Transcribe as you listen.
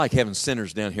Like having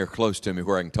sinners down here close to me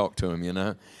where I can talk to them, you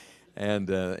know. And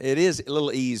it is a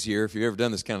little easier, if you've ever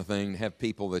done this kind of thing, to have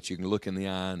people that you can look in the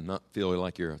eye and not feel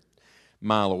like you're a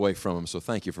mile away from them. So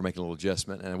thank you for making a little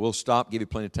adjustment. And we'll stop, give you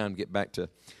plenty of time to get back to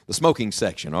the smoking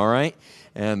section, all right?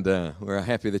 And we're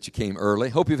happy that you came early.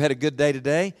 Hope you've had a good day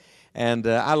today. And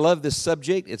I love this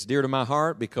subject. It's dear to my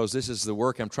heart because this is the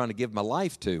work I'm trying to give my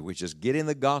life to, which is getting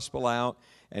the gospel out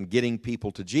and getting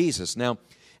people to Jesus. Now,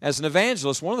 as an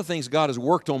evangelist, one of the things God has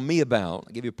worked on me about,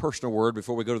 I'll give you a personal word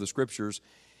before we go to the Scriptures,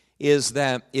 is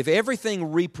that if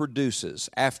everything reproduces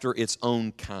after its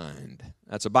own kind,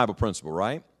 that's a Bible principle,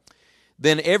 right?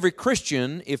 Then every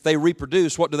Christian, if they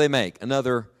reproduce, what do they make?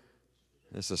 This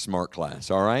is a smart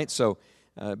class, all right? So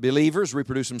believers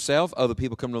reproduce themselves, other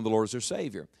people come to know the Lord as their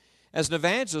Savior. As an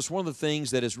evangelist, one of the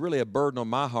things that is really a burden on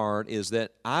my heart is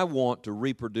that I want to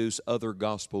reproduce other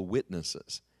gospel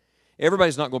witnesses.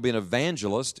 Everybody's not going to be an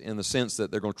evangelist in the sense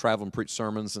that they're going to travel and preach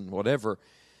sermons and whatever,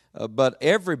 but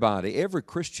every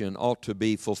Christian ought to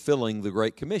be fulfilling the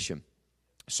Great Commission.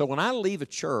 So when I leave a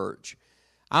church,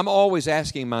 I'm always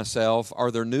asking myself, are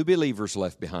there new believers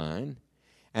left behind?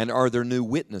 And are there new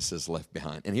witnesses left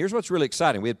behind? And here's what's really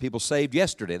exciting. We had people saved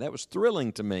yesterday. That was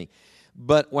thrilling to me.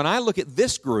 But when I look at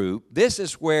this group, this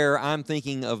is where I'm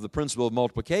thinking of the principle of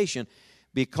multiplication,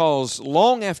 because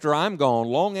long after I'm gone,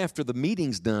 long after the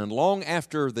meeting's done, long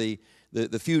after the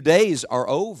few days are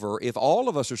over, if all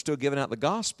of us are still giving out the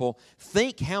gospel,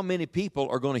 think how many people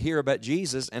are going to hear about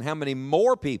Jesus and how many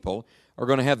more people are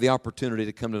going to have the opportunity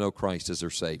to come to know Christ as their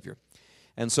Savior.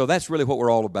 And so that's really what we're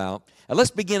all about. And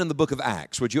let's begin in the book of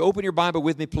Acts. Would you open your Bible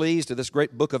with me, please, to this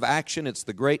great book of action? It's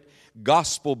the great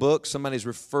gospel book. Somebody's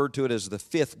referred to it as the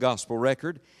fifth gospel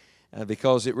record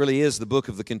because it really is the book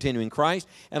of the continuing Christ.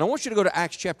 And I want you to go to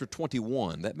Acts chapter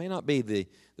 21. That may not be the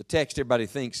text everybody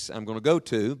thinks I'm going to go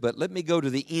to, but let me go to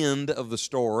the end of the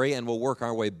story and we'll work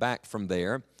our way back from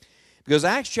there. Because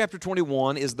Acts chapter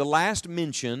 21 is the last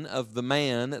mention of the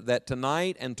man that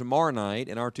tonight and tomorrow night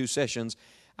in our two sessions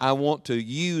I want to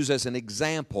use as an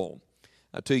example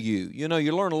to you. You know,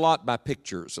 you learn a lot by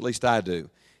pictures, at least I do.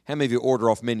 How many of you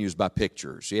order off menus by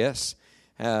pictures? Yes?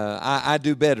 I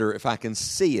do better if I can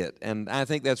see it. And I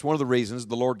think that's one of the reasons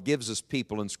the Lord gives us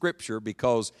people in Scripture,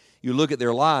 because you look at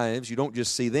their lives, you don't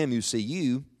just see them, you see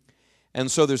you.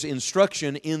 And so there's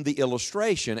instruction in the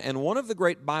illustration. And one of the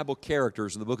great Bible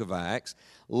characters in the book of Acts,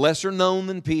 lesser known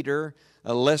than Peter,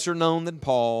 lesser known than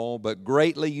Paul, but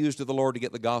greatly used of the Lord to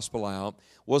get the gospel out,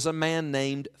 was a man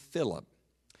named Philip.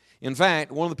 In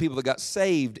fact, one of the people that got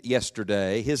saved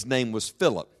yesterday, his name was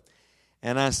Philip.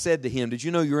 And I said to him, did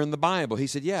you know you're in the Bible? He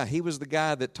said, yeah, he was the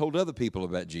guy that told other people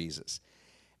about Jesus.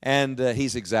 And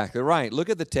he's exactly right. Look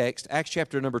at the text, Acts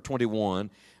chapter number 21,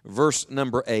 verse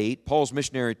number 8. Paul's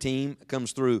missionary team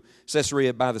comes through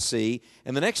Caesarea by the sea.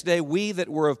 And the next day we that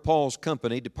were of Paul's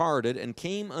company departed and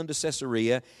came unto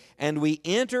Caesarea, and we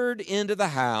entered into the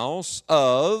house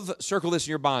of, circle this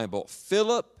in your Bible,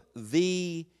 Philip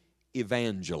the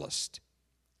evangelist,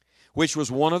 which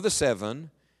was one of the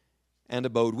 7, and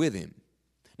abode with him.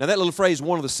 Now that little phrase,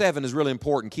 one of the 7, is really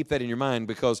important. Keep that in your mind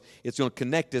because it's going to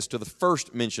connect us to the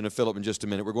first mention of Philip in just a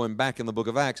minute. We're going back in the book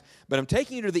of Acts. But I'm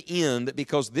taking you to the end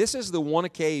because this is the one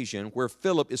occasion where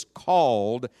Philip is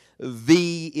called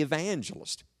the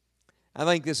evangelist. I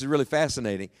think this is really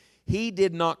fascinating. He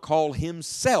did not call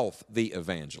himself the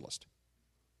evangelist.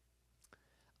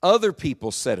 Other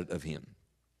people said it of him.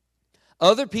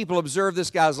 Other people observed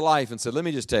this guy's life and said, let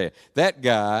me just tell you, that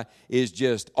guy is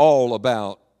just all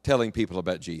about telling people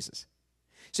about Jesus.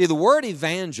 See, the word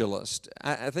evangelist,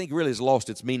 I think really has lost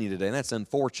its meaning today, and that's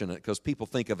unfortunate because people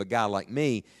think of a guy like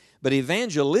me. But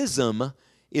evangelism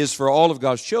is for all of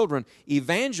God's children.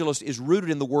 Evangelist is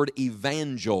rooted in the word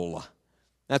evangel.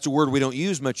 That's a word we don't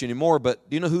use much anymore, but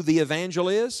do you know who the evangel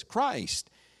is?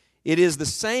 Christ. It is the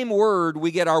same word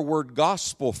we get our word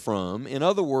gospel from. In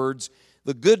other words,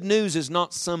 the good news is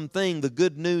not something. The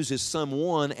good news is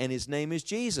someone, and his name is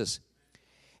Jesus.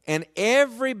 And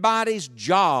everybody's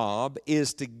job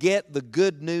is to get the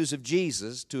good news of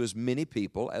Jesus to as many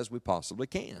people as we possibly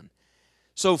can.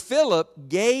 So Philip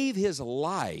gave his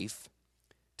life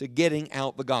to getting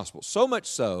out the gospel. So much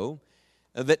so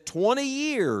that 20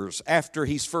 years after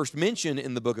he's first mentioned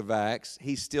in the book of Acts,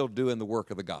 he's still doing the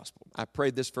work of the gospel. I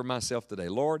prayed this for myself today.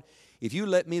 Lord, if you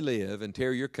let me live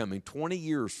until you're coming 20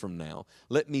 years from now,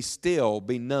 let me still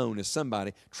be known as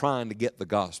somebody trying to get the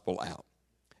gospel out.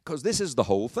 Because this is the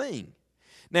whole thing.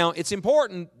 Now, it's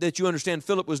important that you understand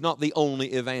Philip was not the only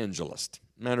evangelist.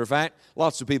 Matter of fact,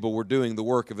 lots of people were doing the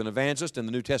work of an evangelist, and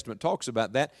the New Testament talks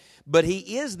about that. But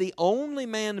he is the only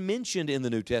man mentioned in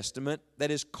the New Testament that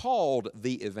is called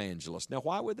the evangelist. Now,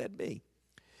 why would that be?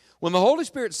 When the Holy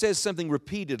Spirit says something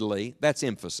repeatedly, that's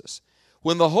emphasis.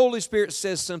 When the Holy Spirit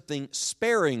says something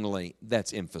sparingly,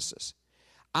 that's emphasis.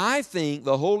 I think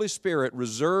the Holy Spirit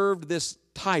reserved this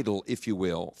title, if you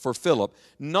will, for Philip,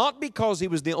 not because he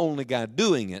was the only guy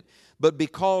doing it, but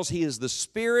because he is the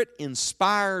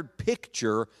Spirit-inspired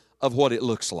picture of what it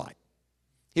looks like.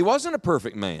 He wasn't a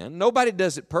perfect man. Nobody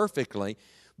does it perfectly.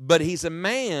 But he's a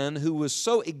man who was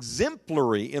so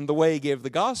exemplary in the way he gave the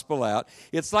gospel out.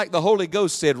 It's like the Holy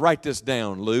Ghost said, write this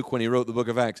down, Luke, when he wrote the book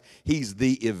of Acts. He's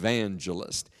the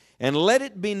evangelist. And let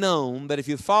it be known that if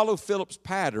you follow Philip's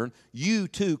pattern, you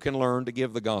too can learn to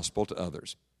give the gospel to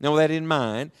others. Now, with that in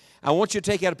mind, I want you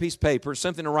to take out a piece of paper,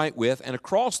 something to write with, and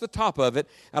across the top of it,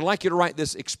 I'd like you to write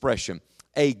this expression,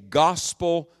 a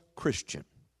gospel Christian.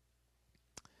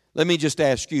 Let me just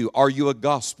ask you, are you a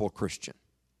gospel Christian?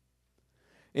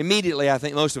 Immediately, I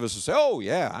think most of us will say, oh,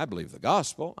 yeah, I believe the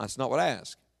gospel. That's not what I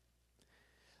ask.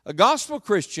 A gospel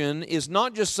Christian is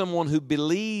not just someone who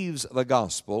believes the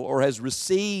gospel or has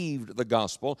received the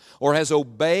gospel or has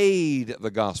obeyed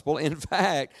the gospel. In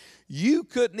fact, you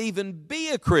couldn't even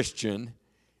be a Christian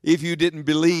if you didn't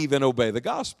believe and obey the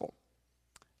gospel.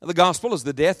 The gospel is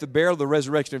the death, the burial, the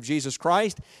resurrection of Jesus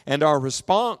Christ, and our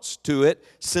response to it,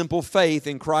 simple faith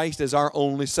in Christ as our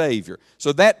only Savior.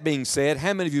 So that being said,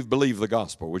 how many of you have believed the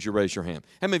gospel? Would you raise your hand?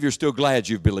 How many of you are still glad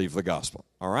you've believed the gospel?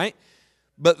 All right?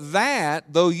 But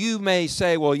that, though you may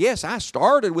say, well, yes, I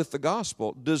started with the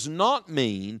gospel, does not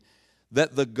mean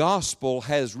that the gospel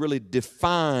has really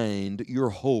defined your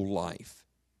whole life.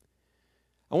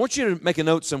 I want you to make a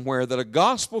note somewhere that a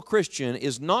gospel Christian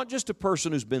is not just a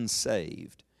person who's been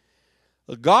saved.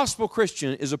 A gospel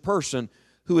Christian is a person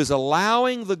who is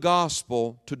allowing the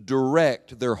gospel to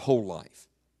direct their whole life.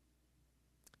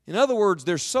 In other words,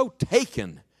 they're so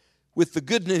taken with the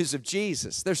good news of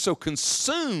Jesus. They're so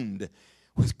consumed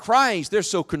with Christ. They're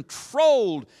so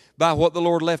controlled by what the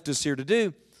Lord left us here to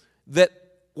do that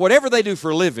whatever they do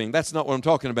for a living, that's not what I'm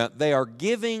talking about. They are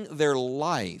giving their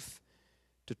life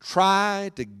to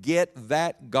try to get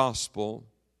that gospel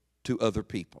to other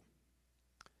people.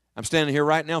 I'm standing here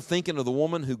right now thinking of the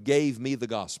woman who gave me the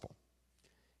gospel.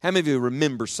 How many of you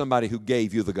remember somebody who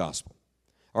gave you the gospel?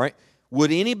 All right.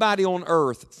 Would anybody on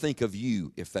earth think of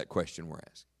you if that question were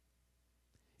asked?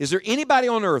 Is there anybody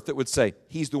on earth that would say,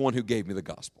 he's the one who gave me the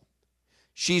gospel?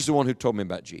 She's the one who told me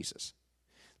about Jesus.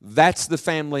 That's the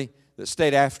family that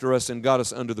stayed after us and got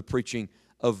us under the preaching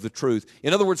of the truth.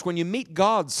 In other words, when you meet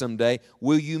God someday,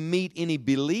 will you meet any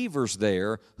believers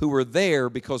there who were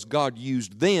there because God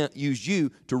used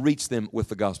you to reach them with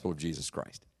the gospel of Jesus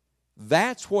Christ?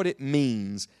 That's what it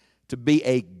means to be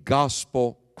a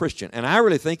gospel Christian. And I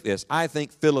really think this. I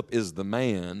think Philip is the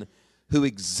man who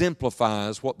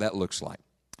exemplifies what that looks like.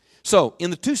 So, in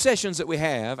the 2 sessions that we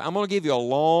have, I'm going to give you a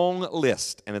long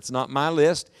list, and it's not my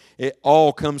list. It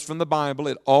all comes from the Bible.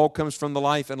 It all comes from the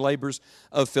life and labors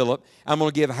of Philip. I'm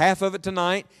going to give half of it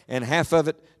tonight and half of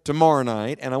it tomorrow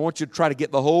night, and I want you to try to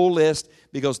get the whole list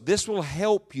because this will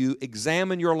help you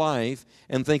examine your life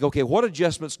and think, okay, what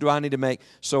adjustments do I need to make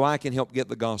so I can help get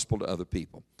the gospel to other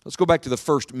people? Let's go back to the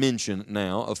first mention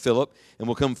now of Philip, and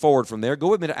we'll come forward from there. Go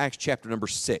with me to Acts chapter number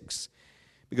 6.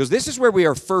 Because this is where we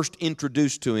are first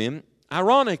introduced to him,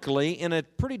 ironically, in a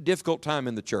pretty difficult time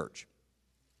in the church.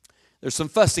 There's some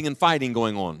fussing and fighting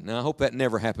going on. Now, I hope that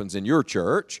never happens in your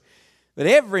church. But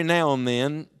every now and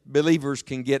then, believers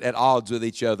can get at odds with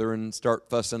each other and start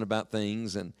fussing about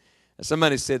things. And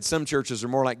somebody said some churches are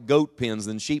more like goat pens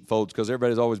than sheepfolds because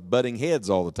everybody's always butting heads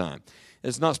all the time.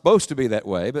 It's not supposed to be that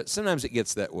way, but sometimes it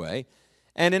gets that way.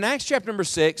 And in Acts chapter number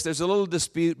 6, there's a little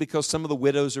dispute because some of the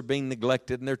widows are being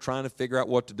neglected and they're trying to figure out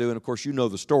what to do. And of course, you know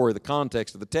the story. The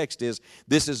context of the text is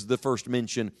this is the first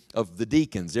mention of the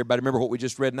deacons. Everybody remember what we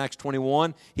just read in Acts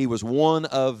 21? He was one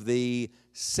of the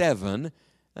seven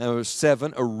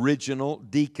original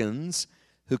deacons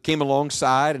who came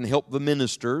alongside and helped the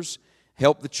ministers,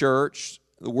 helped the church.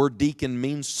 The word deacon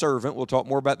means servant. We'll talk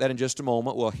more about that in just a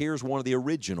moment. Well, here's one of the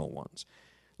original ones.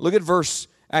 Look at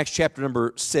Acts chapter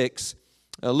number 6.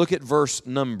 Look at verse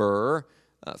number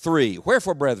 3.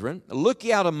 Wherefore, brethren, look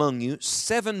ye out among you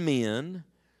 7 men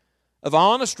of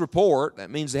honest report.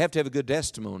 That means they have to have a good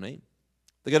testimony.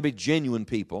 They've got to be genuine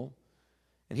people.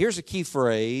 And here's a key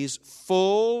phrase,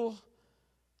 full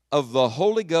of the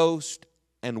Holy Ghost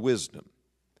and wisdom,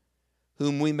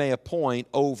 whom we may appoint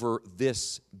over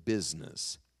this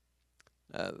business.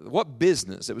 What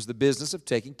business? It was the business of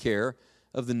taking care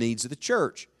of the needs of the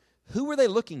church. Who were they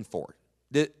looking for?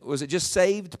 Was it just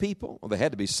saved people? Well, they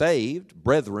had to be saved,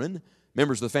 brethren,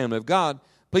 members of the family of God.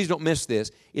 Please don't miss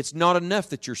this. It's not enough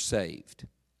that you're saved.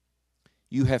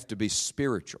 You have to be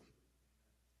spiritual.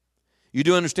 You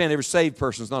do understand every saved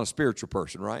person is not a spiritual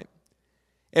person, right?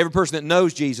 Every person that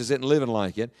knows Jesus isn't living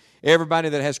like it. Everybody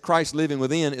that has Christ living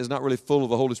within is not really full of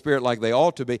the Holy Spirit like they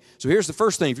ought to be. So here's the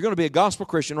first thing. If you're going to be a gospel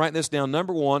Christian, write this down.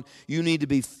 Number one, you need to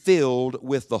be filled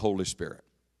with the Holy Spirit.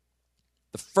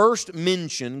 The first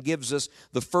mention gives us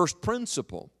the first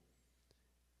principle.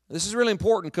 This is really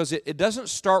important because it doesn't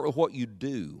start with what you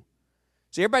do.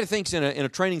 See, everybody thinks in a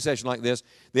training session like this,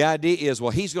 the idea is,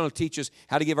 well, he's going to teach us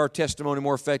how to give our testimony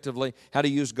more effectively, how to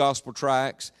use gospel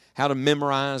tracts, how to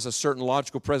memorize a certain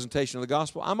logical presentation of the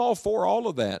gospel. I'm all for all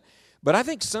of that. But I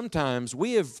think sometimes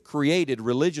we have created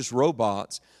religious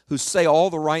robots who say all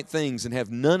the right things and have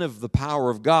none of the power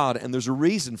of God, and there's a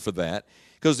reason for that,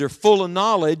 because they're full of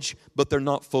knowledge, but they're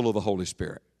not full of the Holy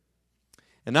Spirit.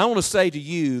 And I want to say to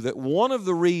you that one of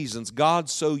the reasons God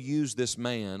so used this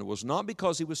man was not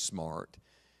because he was smart,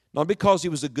 not because he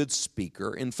was a good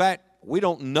speaker. In fact, we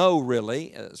don't know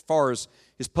really, as far as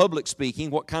his public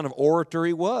speaking, what kind of orator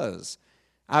he was.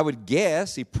 I would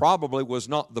guess he probably was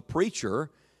not the preacher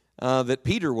that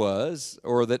Peter was,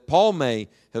 or that Paul may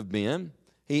have been.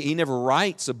 He never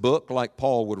writes a book like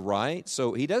Paul would write,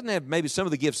 so he doesn't have maybe some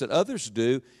of the gifts that others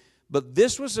do. But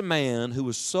this was a man who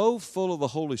was so full of the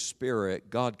Holy Spirit,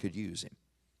 God could use him.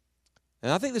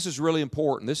 And I think this is really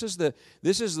important. This is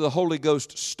the Holy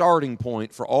Ghost starting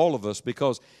point for all of us,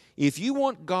 because if you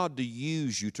want God to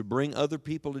use you to bring other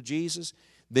people to Jesus,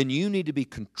 then you need to be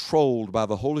controlled by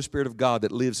the Holy Spirit of God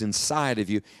that lives inside of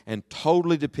you and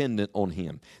totally dependent on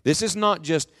Him. This is not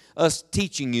just us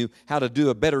teaching you how to do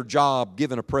a better job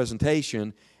giving a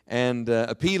presentation and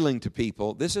appealing to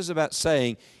people. This is about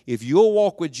saying, if you'll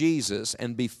walk with Jesus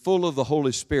and be full of the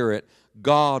Holy Spirit,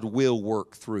 God will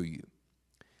work through you.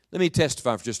 Let me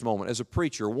testify for just a moment. As a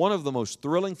preacher, one of the most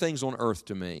thrilling things on earth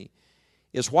to me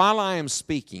is while I am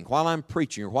speaking, while I'm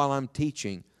preaching, or while I'm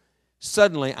teaching,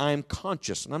 suddenly I am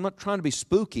conscious. And I'm not trying to be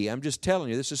spooky. I'm just telling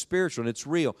you, this is spiritual and it's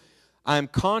real. I'm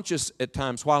conscious at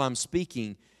times while I'm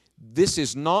speaking, this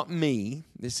is not me.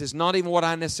 This is not even what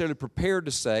I necessarily prepared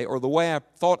to say or the way I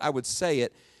thought I would say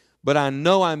it, but I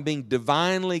know I'm being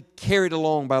divinely carried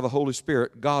along by the Holy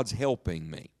Spirit. God's helping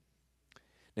me.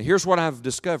 Now, here's what I've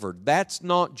discovered. That's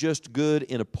not just good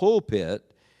in a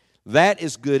pulpit. That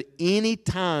is good any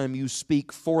time you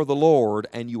speak for the Lord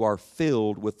and you are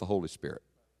filled with the Holy Spirit.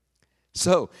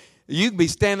 So, you can be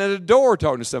standing at a door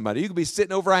talking to somebody. You could be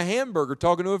sitting over a hamburger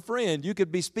talking to a friend. You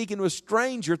could be speaking to a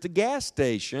stranger at the gas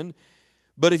station.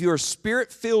 But if you're a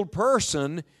Spirit-filled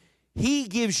person, He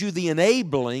gives you the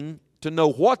enabling to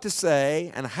know what to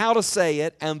say and how to say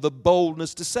it and the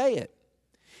boldness to say it.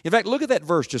 In fact, look at that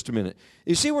verse just a minute.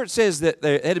 You see where it says that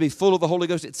they had to be full of the Holy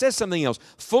Ghost? It says something else.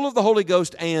 Full of the Holy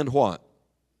Ghost and what?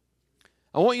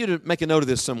 I want you to make a note of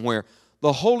this somewhere.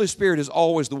 The Holy Spirit is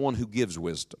always the one who gives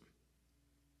wisdom.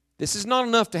 This is not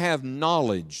enough to have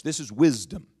knowledge. This is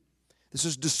wisdom. This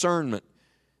is discernment.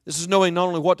 This is knowing not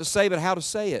only what to say, but how to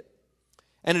say it.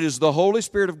 And it is the Holy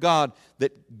Spirit of God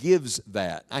that gives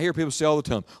that. I hear people say all the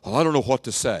time, oh, I don't know what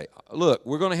to say. Look,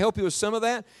 we're going to help you with some of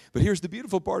that, but here's the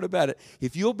beautiful part about it.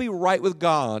 If you'll be right with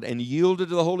God and yielded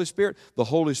to the Holy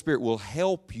Spirit will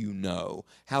help you know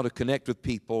how to connect with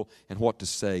people and what to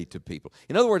say to people.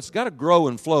 In other words, it's got to grow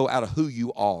and flow out of who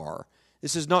you are.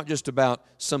 This is not just about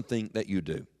something that you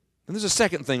do. And there's a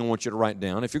second thing I want you to write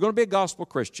down. If you're going to be a gospel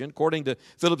Christian, according to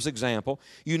Philip's example,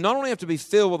 you not only have to be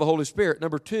filled with the Holy Spirit,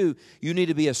 number two, you need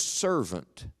to be a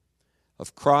servant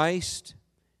of Christ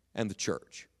and the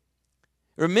church.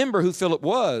 Remember who Philip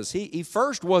was. He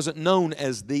first wasn't known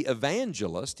as the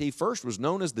evangelist. He first was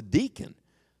known as the deacon.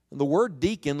 And the word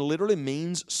deacon literally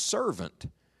means servant.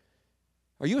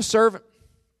 Are you a servant?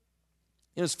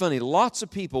 You know, it's funny. Lots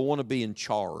of people want to be in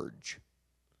charge.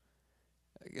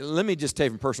 Let me just tell you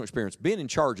from personal experience, being in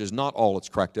charge is not all it's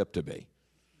cracked up to be.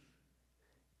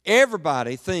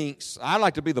 Everybody thinks, I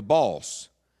like to be the boss.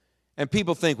 And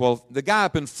people think, well, the guy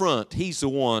up in front, he's the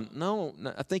one. No,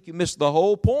 I think you missed the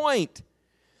whole point.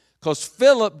 Because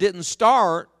Philip didn't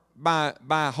start by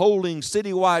holding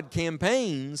citywide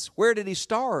campaigns. Where did he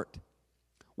start?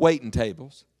 Waiting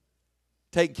tables,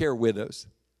 taking care of widows.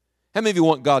 How many of you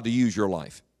want God to use your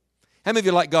life? How many of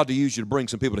you like God to use you to bring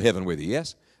some people to heaven with you?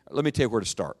 Yes? Let me tell you where to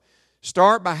start.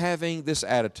 Start by having this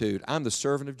attitude. I'm the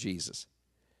servant of Jesus.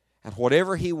 And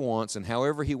whatever He wants and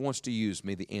however He wants to use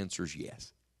me, the answer is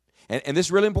yes. And this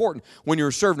is really important. When you're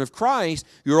a servant of Christ,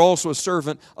 you're also a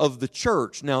servant of the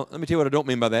church. Now, let me tell you what I don't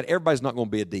mean by that. Everybody's not going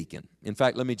to be a deacon. In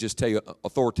fact, let me just tell you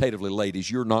authoritatively, ladies,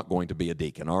 you're not going to be a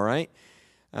deacon, all right?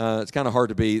 It's kind of hard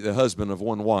to be the husband of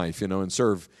one wife, and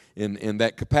serve in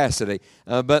that capacity.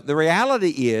 But the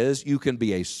reality is you can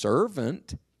be a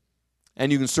servant And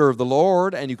you can serve the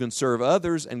Lord, and you can serve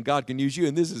others, and God can use you.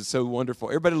 And this is so wonderful.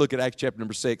 Everybody look at Acts chapter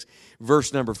number 6,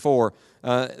 verse number 4.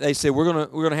 They say, we're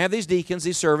gonna have these deacons,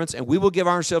 these servants, and we will give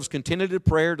ourselves continually to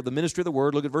prayer, to the ministry of the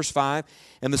word. Look at verse 5.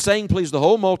 And the saying pleased the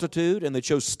whole multitude, and they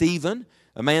chose Stephen,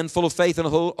 a man full of faith and the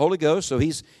Holy Ghost. So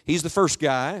he's the first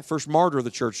guy, first martyr of the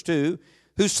church too.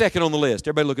 Who's second on the list?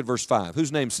 Everybody look at verse 5.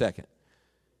 Whose name's second?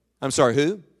 I'm sorry,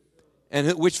 who?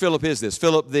 And which Philip is this?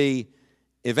 Philip the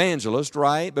evangelist,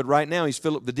 right? But right now he's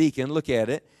Philip the deacon. Look at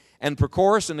it. And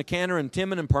Prochorus and Nicanor and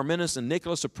Timon and Parmenas and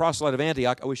Nicholas, a proselyte of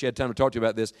Antioch. I wish I had time to talk to you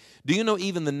about this. Do you know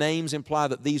even the names imply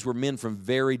that these were men from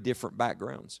very different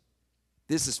backgrounds?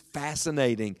 This is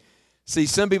fascinating. See,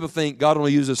 some people think God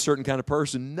only uses a certain kind of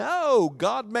person. No,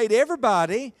 God made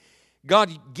everybody.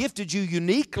 God gifted you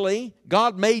uniquely.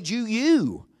 God made you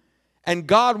you. And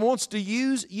God wants to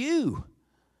use you.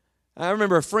 I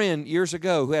remember a friend years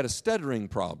ago who had a stuttering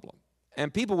problem.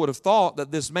 And people would have thought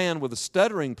that this man with a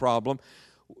stuttering problem,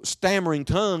 stammering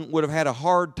tongue, would have had a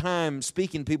hard time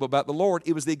speaking to people about the Lord.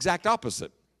 It was the exact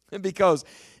opposite. Because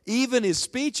even his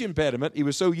speech impediment, he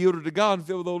was so yielded to God and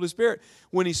filled with the Holy Spirit.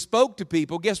 When he spoke to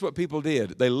people, guess what people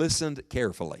did? They listened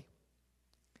carefully.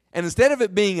 And instead of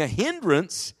it being a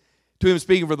hindrance to him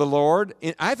speaking for the Lord,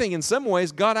 I think in some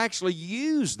ways God actually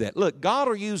used that. Look, God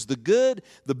will use the good,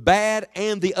 the bad,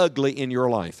 and the ugly in your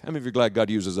life. How many of you are glad God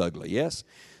uses ugly? Yes?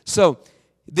 So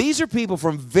these are people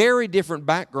from very different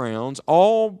backgrounds,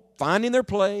 all finding their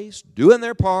place, doing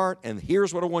their part, and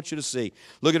here's what I want you to see.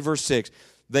 Look at verse 6.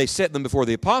 They set them before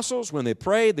the apostles. When they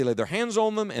prayed, they laid their hands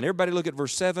on them. And everybody look at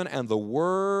verse 7. And the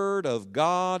word of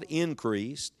God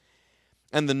increased,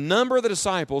 and the number of the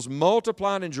disciples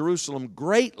multiplied in Jerusalem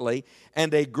greatly,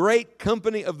 and a great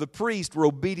company of the priests were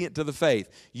obedient to the faith.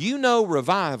 You know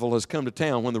revival has come to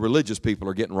town when the religious people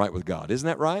are getting right with God. Isn't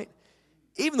that right?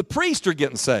 Even the priests are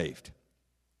getting saved.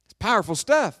 It's powerful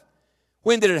stuff.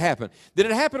 When did it happen? Did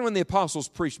it happen when the apostles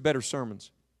preached better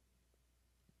sermons?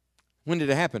 When did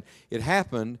it happen? It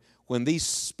happened when these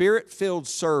Spirit-filled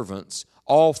servants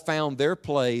all found their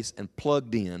place and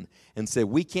plugged in and said,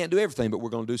 we can't do everything, but we're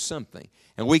going to do something.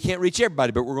 And we can't reach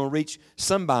everybody, but we're going to reach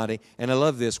somebody. And I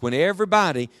love this. When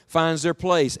everybody finds their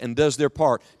place and does their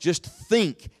part, just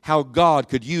think how God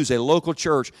could use a local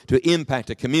church to impact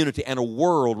a community and a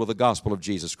world with the gospel of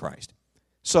Jesus Christ.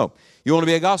 So, you want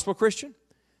to be a gospel Christian?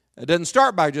 It doesn't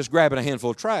start by just grabbing a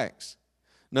handful of tracts.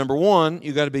 Number one,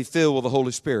 you've got to be filled with the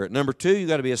Holy Spirit. Number two, you've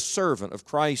got to be a servant of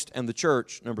Christ and the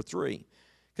church. Number three,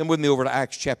 come with me over to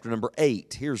Acts chapter number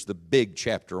 8. Here's the big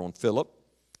chapter on Philip.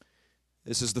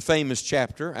 This is the famous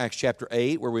chapter, Acts chapter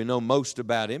 8, where we know most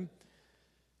about him.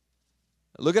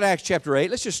 Look at Acts chapter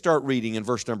 8. Let's just start reading in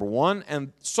verse number 1.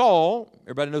 And Saul,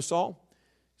 everybody know Saul?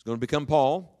 He's going to become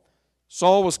Paul.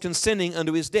 Saul was consenting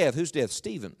unto his death. Whose death?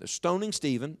 Stephen. They're stoning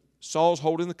Stephen. Saul's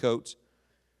holding the coats.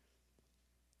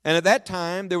 And at that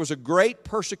time, there was a great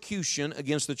persecution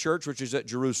against the church, which is at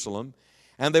Jerusalem.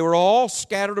 And they were all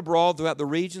scattered abroad throughout the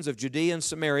regions of Judea and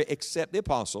Samaria, except the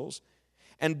apostles.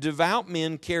 And devout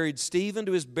men carried Stephen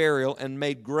to his burial and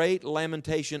made great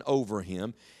lamentation over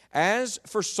him. As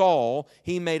for Saul,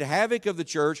 he made havoc of the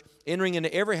church, entering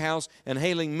into every house and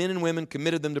hailing men and women,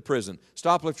 committed them to prison.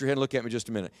 Stop, lift your head, and look at me just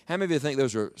a minute. How many of you think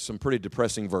those are some pretty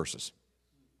depressing verses?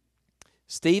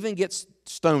 Stephen gets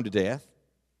stoned to death.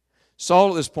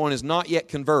 Saul at this point is not yet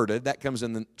converted. That comes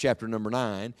in the chapter number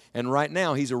 9. And right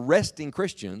now he's arresting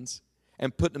Christians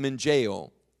and putting them in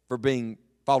jail for being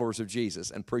followers of Jesus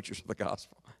and preachers of the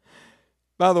gospel.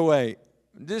 By the way,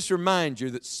 just remind you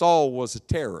that Saul was a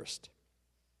terrorist.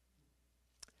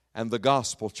 And the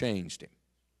gospel changed him.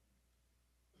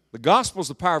 The gospel is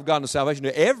the power of God and salvation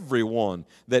to everyone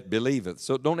that believeth.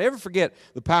 So don't ever forget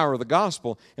the power of the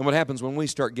gospel and what happens when we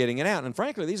start getting it out. And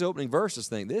frankly, these opening verses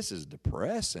think this is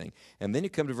depressing. And then you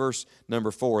come to verse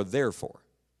number 4, therefore.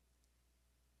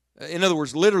 In other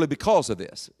words, literally because of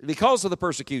this, because of the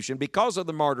persecution, because of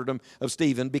the martyrdom of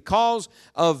Stephen, because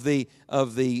of the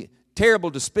terrible,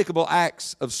 despicable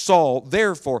acts of Saul,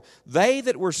 therefore, they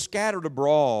that were scattered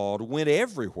abroad went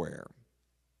everywhere,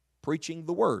 preaching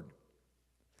the word.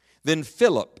 Then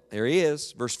Philip, there he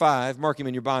is, verse 5, mark him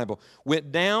in your Bible,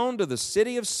 went down to the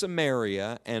city of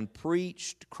Samaria and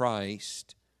preached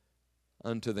Christ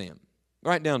unto them.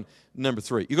 Write down number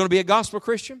 3. You're going to be a gospel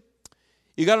Christian?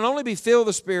 You got to not only be filled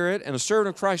with the Spirit and a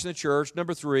servant of Christ in the church.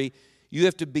 Number 3, you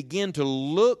have to begin to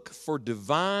look for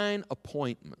divine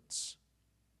appointments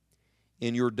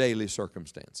in your daily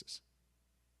circumstances.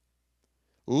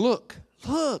 Look.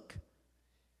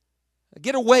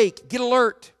 Get awake, get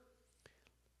alert.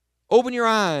 Open your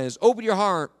eyes, open your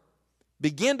heart.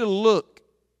 Begin to look,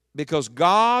 because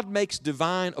God makes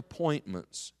divine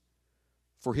appointments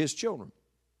for His children.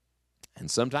 And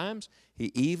sometimes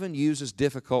He even uses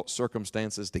difficult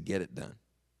circumstances to get it done.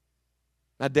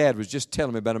 My dad was just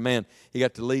telling me about a man he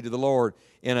got to lead to the Lord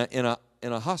in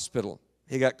a hospital.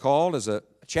 He got called as a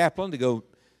chaplain to go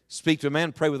speak to a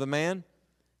man, pray with a man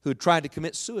who had tried to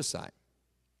commit suicide.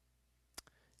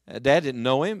 Dad didn't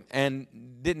know him and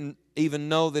didn't even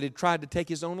know that he'd tried to take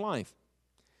his own life.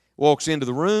 Walks into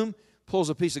the room, pulls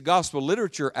a piece of gospel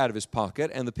literature out of his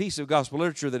pocket, and the piece of gospel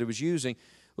literature that he was using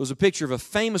was a picture of a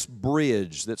famous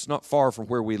bridge that's not far from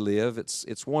where we live.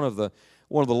 It's one of the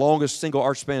longest single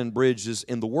arch-span bridges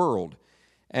in the world,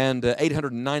 and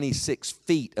 896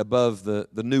 feet above the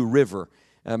New River.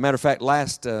 Matter of fact,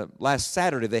 last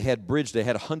Saturday they had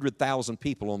 100,000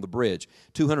 people on the bridge.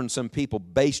 200 and some people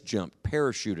base jumped,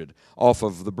 parachuted off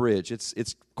of the bridge.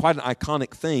 It's quite an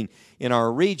iconic thing in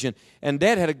our region. And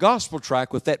Dad had a gospel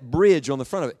tract with that bridge on the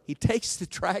front of it. He takes the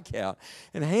tract out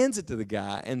and hands it to the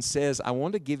guy and says, "I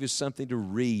want to give you something to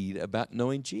read about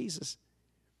knowing Jesus."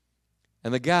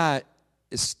 And the guy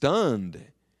is stunned.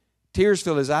 Tears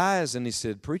fill his eyes, and he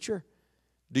said, "Preacher,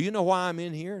 do you know why I'm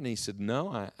in here?" And he said, "No,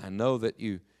 I know that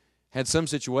you had some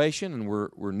situation and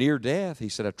were near death." He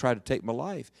said, "I tried to take my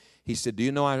life." He said, "Do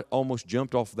you know I almost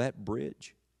jumped off that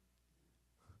bridge?"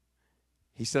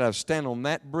 He said, "I was standing on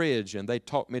that bridge and they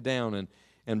talked me down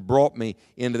and brought me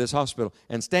into this hospital.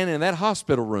 And standing in that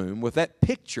hospital room with that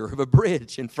picture of a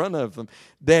bridge in front of them,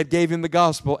 Dad gave him the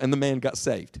gospel and the man got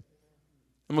saved."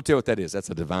 I'm going to tell you what that is. That's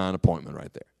a divine appointment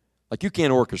right there. Like, you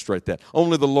can't orchestrate that.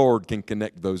 Only the Lord can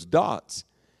connect those dots.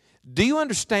 Do you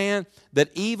understand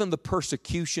that even the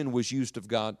persecution was used of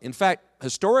God? In fact,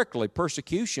 historically,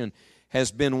 persecution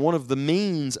has been one of the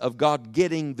means of God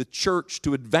getting the church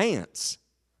to advance.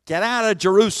 Get out of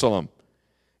Jerusalem.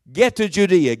 Get to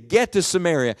Judea. Get to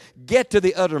Samaria. Get to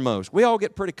the uttermost. We all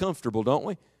get pretty comfortable, don't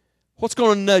we? What's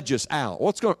going to nudge us out?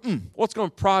 What's going to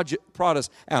prod us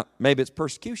out? Maybe it's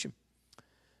persecution.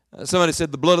 Somebody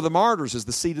said the blood of the martyrs is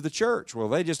the seed of the church. Well,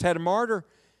 they just had a martyr,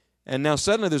 and now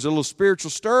suddenly there's a little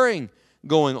spiritual stirring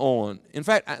going on. In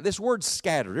fact, this word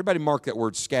scattered, everybody mark that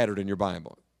word scattered in your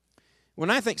Bible. When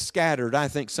I think scattered, I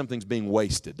think something's being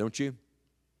wasted, don't you?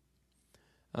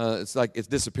 It's like it's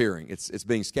disappearing. It's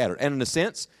being scattered. And in a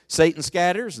sense, Satan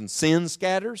scatters and sin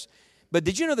scatters. But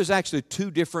did you know there's actually two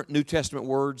different New Testament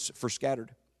words for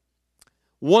scattered?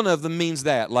 One of them means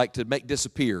that, like to make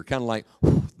disappear, kind of like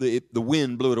the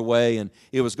wind blew it away and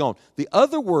it was gone. The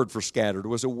other word for scattered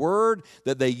was a word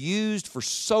that they used for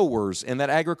sowers in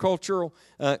that agricultural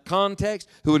context,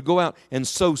 who would go out and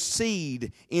sow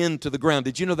seed into the ground.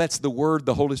 Did you know that's the word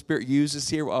the Holy Spirit uses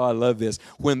here? Oh, I love this.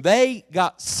 When they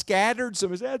got scattered,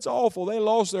 somebody said, "That's awful. They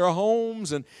lost their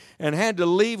homes and had to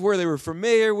leave where they were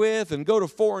familiar with and go to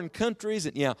foreign countries."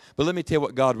 And yeah, but let me tell you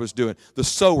what God was doing. The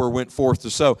sower went forth to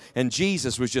sow, and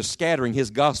Jesus was just scattering His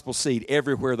gospel seed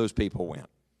everywhere those people went.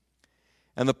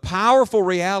 And the powerful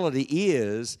reality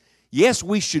is, yes,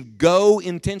 we should go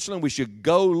intentionally, we should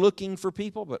go looking for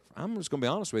people, but I'm just going to be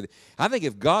honest with you. I think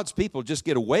if God's people just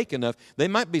get awake enough, they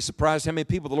might be surprised how many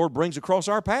people the Lord brings across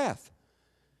our path.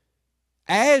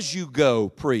 As you go,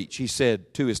 preach, He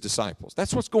said to His disciples.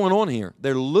 That's what's going on here.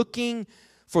 They're looking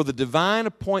for the divine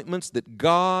appointments that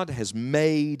God has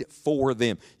made for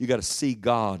them. You got to see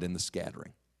God in the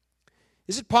scattering.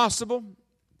 Is it possible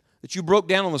that you broke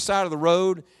down on the side of the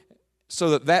road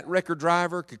so that record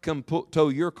driver could come tow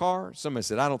your car? Somebody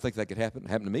said, "I don't think that could happen." It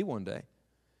happened to me one day.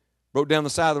 Broke down the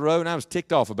side of the road, and I was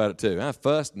ticked off about it too. I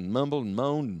fussed and mumbled and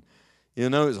moaned,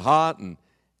 and it was hot,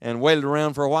 and waited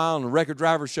around for a while, and the record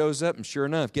driver shows up, and sure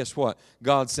enough, guess what?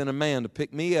 God sent a man to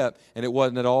pick me up, and it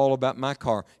wasn't at all about my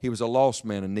car. He was a lost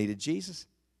man and needed Jesus.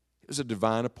 It was a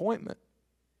divine appointment.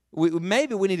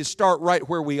 Maybe we need to start right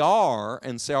where we are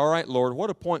and say, "All right, Lord, what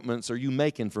appointments are you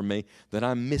making for me that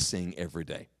I'm missing every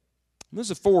day?" And this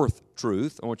is a fourth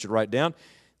truth I want you to write down.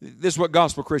 This is what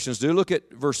gospel Christians do. Look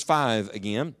at verse 5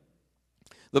 again.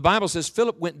 The Bible says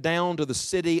Philip went down to the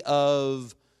city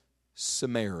of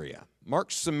Samaria. Mark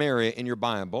Samaria in your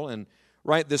Bible and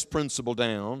write this principle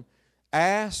down.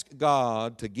 Ask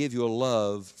God to give you a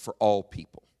love for all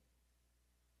people.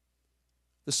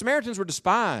 The Samaritans were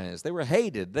despised. They were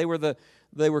hated. They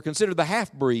were considered the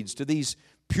half-breeds to these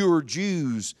pure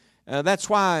Jews. That's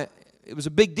why it was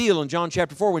a big deal in John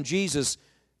chapter 4 when Jesus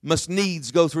must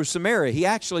needs go through Samaria. He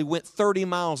actually went 30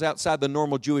 miles outside the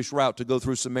normal Jewish route to go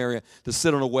through Samaria, to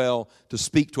sit on a well, to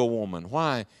speak to a woman.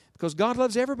 Why? Because God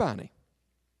loves everybody.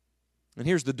 And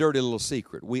here's the dirty little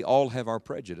secret. We all have our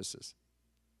prejudices.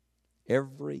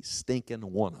 Every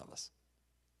stinking one of us.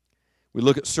 We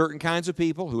look at certain kinds of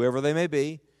people, whoever they may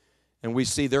be, and we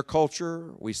see their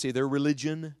culture, we see their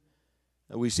religion,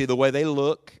 we see the way they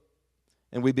look,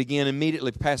 and we begin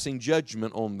immediately passing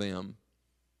judgment on them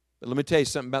But let me tell you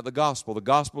something about the gospel. The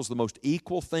gospel is the most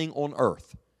equal thing on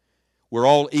earth. We're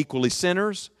all equally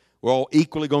sinners. We're all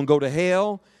equally going to go to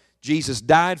hell. Jesus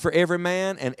died for every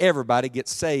man, and everybody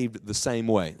gets saved the same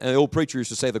way. And the old preacher used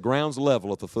to say, the ground's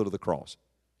level at the foot of the cross.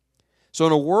 So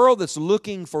in a world that's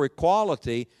looking for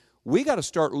equality, we got to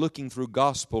start looking through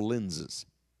gospel lenses.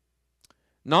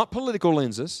 Not political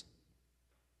lenses.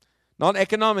 Not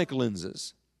economic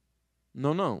lenses.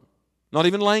 No. Not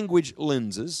even language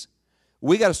lenses.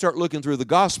 We got to start looking through the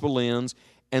gospel lens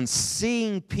and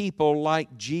seeing people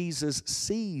like Jesus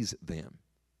sees them.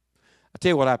 I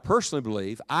tell you what I personally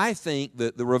believe. I think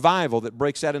that the revival that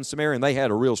breaks out in Samaria, and they had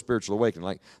a real spiritual awakening,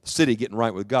 like the city getting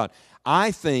right with God.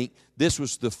 I think this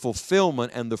was the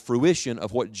fulfillment and the fruition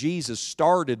of what Jesus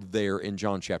started there in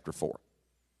John chapter 4.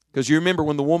 Because you remember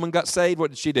when the woman got saved, what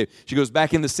did she do? She goes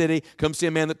back in the city, come see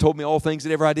a man that told me all things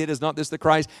that ever I did. Is not this the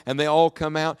Christ? And they all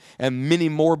come out, and many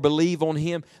more believe on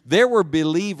him. There were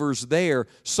believers there,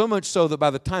 so much so that by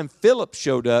the time Philip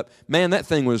showed up, man, that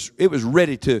thing was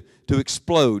ready to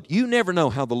explode. You never know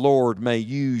how the Lord may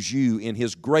use you in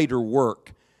his greater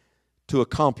work to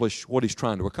accomplish what he's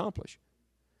trying to accomplish.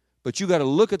 But you got to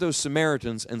look at those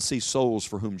Samaritans and see souls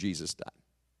for whom Jesus died.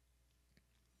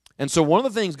 And so one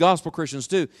of the things gospel Christians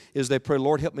do is they pray,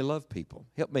 Lord, help me love people.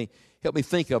 Help me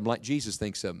think of them like Jesus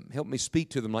thinks of them. Help me speak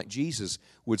to them like Jesus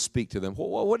would speak to them.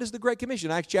 Well, what is the Great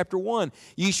Commission? Acts chapter 1,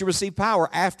 ye shall receive power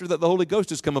after that the Holy Ghost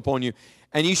has come upon you.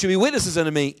 And you shall be witnesses unto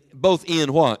me both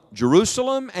in what?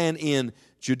 Jerusalem and in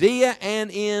Judea and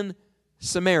in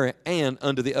Samaria and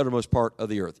unto the uttermost part of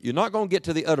the earth. You're not going to get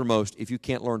to the uttermost if you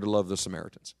can't learn to love the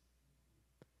Samaritans.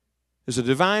 There's a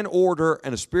divine order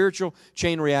and a spiritual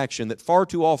chain reaction that far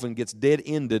too often gets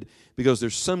dead-ended because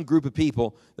there's some group of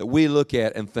people that we look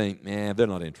at and think, they're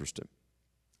not interested.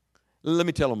 Let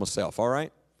me tell them myself, all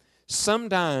right?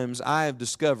 Sometimes I have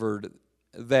discovered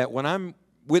that when I'm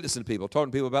witnessing to people,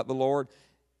 talking to people about the Lord,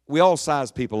 we all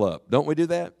size people up. Don't we do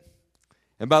that?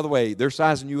 And by the way, they're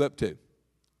sizing you up too.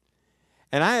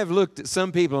 And I have looked at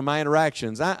some people in my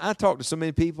interactions. I talk to so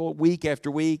many people week after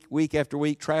week,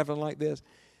 traveling like this.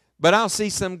 But I'll see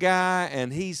some guy,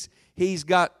 and he's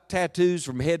got tattoos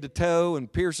from head to toe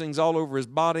and piercings all over his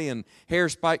body and hair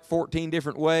spiked 14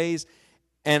 different ways.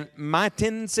 And my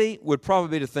tendency would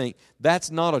probably be to think,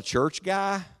 that's not a church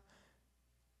guy.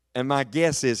 And my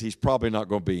guess is he's probably not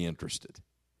going to be interested.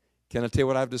 Can I tell you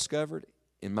what I've discovered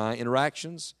in my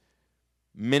interactions?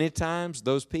 Many times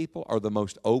those people are the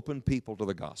most open people to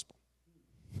the gospel.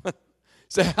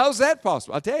 So how's that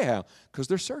possible? I'll tell you how. Because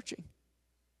they're searching.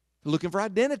 They're looking for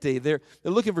identity. They're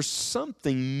looking for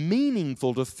something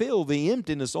meaningful to fill the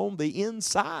emptiness on the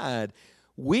inside.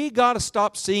 We got to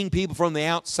stop seeing people from the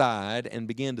outside and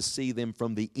begin to see them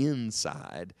from the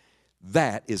inside.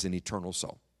 That is an eternal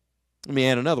soul. Let me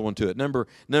add another one to it. Number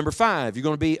 5, you're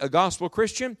going to be a gospel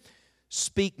Christian.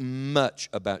 Speak much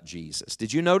about Jesus.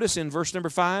 Did you notice in verse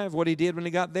number 5 what he did when he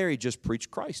got there? He just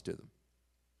preached Christ to them.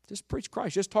 Just preach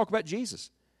Christ. Just talk about Jesus.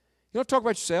 You don't have to talk about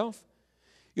yourself.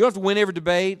 You don't have to win every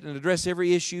debate and address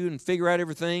every issue and figure out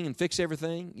everything and fix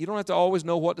everything. You don't have to always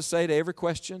know what to say to every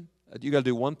question. You got to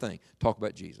do one thing: talk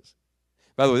about Jesus.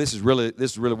 By the way, this is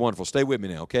really wonderful. Stay with me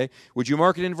now, okay? Would you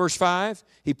mark it in verse 5?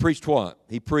 He preached what?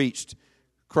 He preached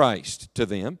Christ to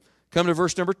them. Come to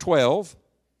verse number 12.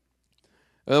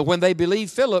 When they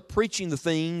believed Philip preaching the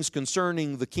things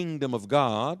concerning the kingdom of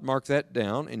God, mark that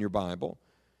down in your Bible.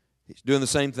 He's doing the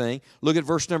same thing. Look at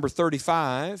verse number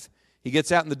 35. He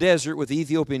gets out in the desert with the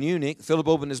Ethiopian eunuch. Philip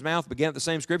opened his mouth, began at the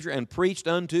same scripture, and preached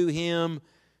unto him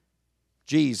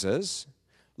Jesus.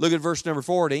 Look at verse number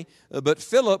 40. But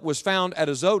Philip was found at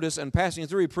Azotus, and passing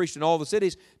through, he preached in all the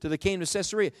cities till they came to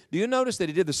Caesarea. Do you notice that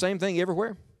he did the same thing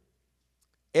everywhere?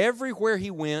 Everywhere he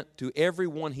went, to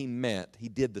everyone he met, he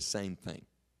did the same thing.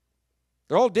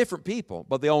 They're all different people,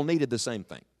 but they all needed the same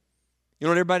thing. You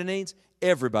know what everybody needs?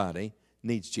 Everybody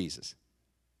needs Jesus.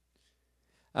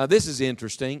 This is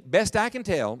interesting. Best I can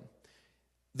tell,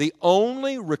 the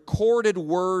only recorded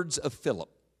words of Philip,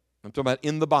 I'm talking about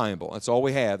in the Bible, that's all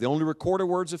we have. The only recorded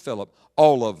words of Philip,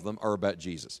 all of them are about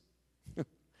Jesus.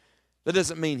 That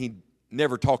doesn't mean he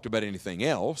never talked about anything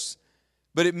else,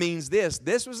 but it means this.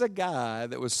 This was a guy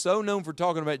that was so known for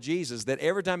talking about Jesus that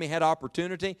every time he had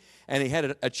opportunity and he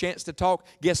had a chance to talk,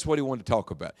 guess what he wanted to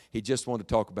talk about? He just wanted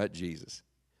to talk about Jesus.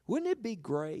 Wouldn't it be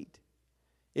great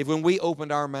if when we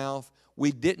opened our mouth,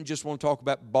 we didn't just want to talk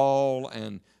about ball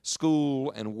and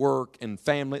school and work and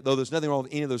family, though there's nothing wrong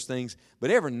with any of those things, but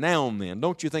every now and then,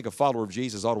 don't you think a follower of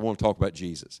Jesus ought to want to talk about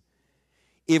Jesus?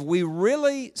 If we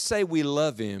really say we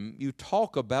love him, you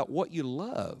talk about what you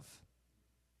love.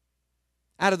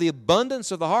 Out of the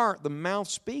abundance of the heart, the mouth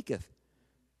speaketh.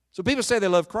 So people say they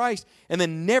love Christ and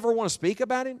then never want to speak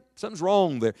about Him. Something's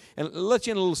wrong there. And I'll let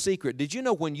you in a little secret. Did you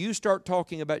know when you start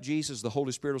talking about Jesus, the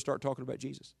Holy Spirit will start talking about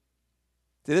Jesus?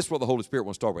 See, this is what the Holy Spirit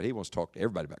wants to talk about. He wants to talk to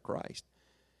everybody about Christ.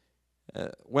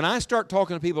 When I start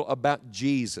talking to people about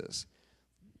Jesus,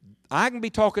 I can be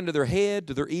talking to their head,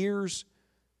 to their ears,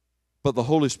 but the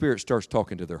Holy Spirit starts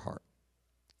talking to their heart.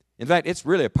 In fact, it's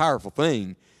really a powerful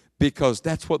thing because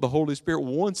that's what the Holy Spirit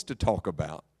wants to talk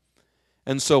about.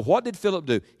 And so what did Philip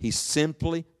do? He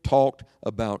simply talked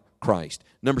about Christ.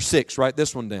 Number 6, write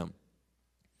this one down.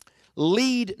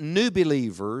 Lead new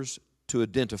believers to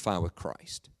identify with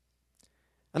Christ.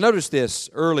 I noticed this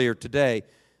earlier today,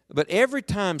 but every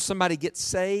time somebody gets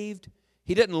saved,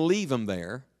 he doesn't leave them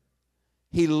there.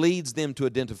 He leads them to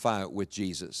identify with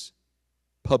Jesus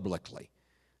publicly.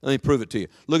 Let me prove it to you.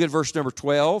 Look at verse number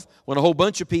 12. When a whole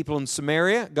bunch of people in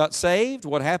Samaria got saved,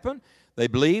 what happened? They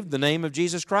believed the name of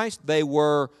Jesus Christ. They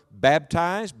were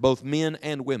baptized, both men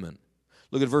and women.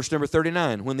 Look at verse number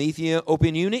 39. When the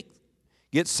Ethiopian eunuch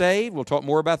gets saved, we'll talk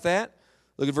more about that.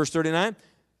 Look at verse 39.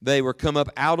 They were come up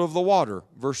out of the water.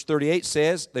 Verse 38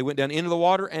 says they went down into the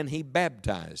water and he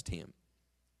baptized him.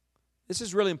 This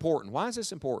is really important. Why is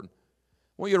this important?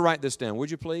 I want you to write this down,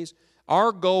 would you please?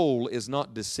 Our goal is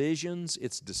not decisions,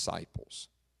 it's disciples.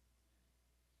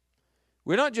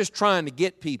 We're not just trying to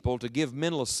get people to give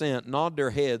mental assent, nod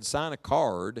their head, sign a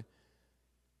card,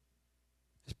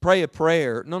 pray a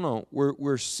prayer. No.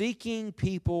 We're seeking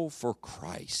people for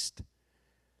Christ.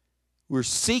 We're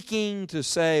seeking to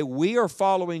say, we are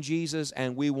following Jesus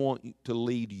and we want to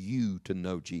lead you to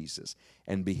know Jesus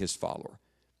and be His follower.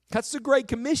 That's the Great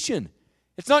Commission.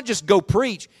 It's not just go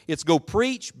preach. It's go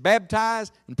preach,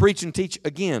 baptize, and preach and teach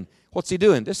again. What's He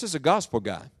doing? This is a gospel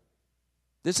guy.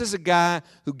 This is a guy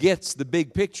who gets the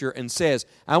big picture and says,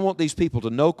 I want these people to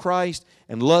know Christ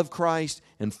and love Christ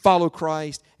and follow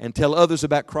Christ and tell others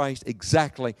about Christ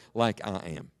exactly like I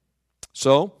am.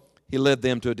 So, He led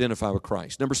them to identify with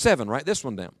Christ. Number 7, write this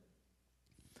one down.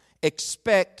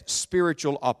 Expect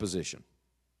spiritual opposition.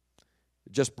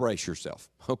 Just brace yourself,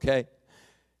 okay?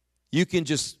 You can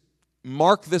just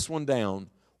mark this one down.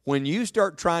 When you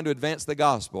start trying to advance the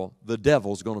gospel, the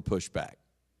devil's going to push back.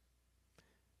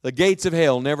 The gates of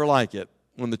hell never like it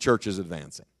when the church is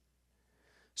advancing.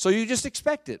 So you just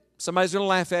expect it. Somebody's going to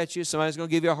laugh at you. Somebody's going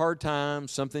to give you a hard time.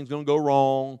 Something's going to go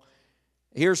wrong.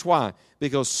 Here's why.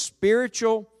 Because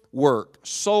spiritual work,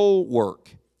 soul work,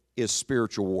 is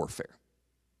spiritual warfare.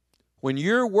 When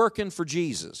you're working for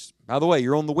Jesus, by the way,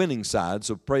 you're on the winning side,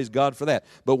 so praise God for that.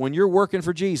 But when you're working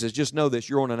for Jesus, just know this,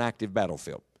 you're on an active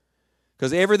battlefield.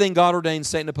 Because everything God ordains,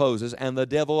 Satan opposes, and the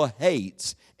devil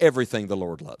hates everything the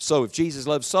Lord loves. So if Jesus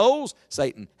loves souls,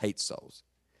 Satan hates souls.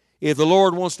 If the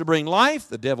Lord wants to bring life,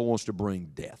 the devil wants to bring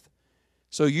death.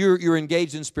 So you're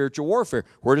engaged in spiritual warfare.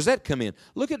 Where does that come in?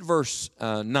 Look at verse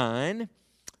 9.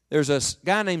 There's a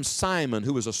guy named Simon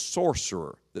who was a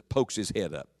sorcerer that pokes his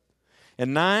head up.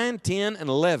 And 9, 10, and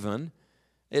 11,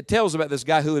 it tells about this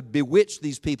guy who had bewitched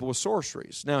these people with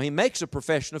sorceries. Now, he makes a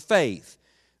profession of faith.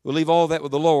 We'll leave all that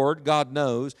with the Lord. God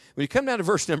knows. When you come down to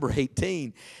verse number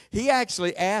 18, he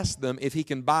actually asks them if he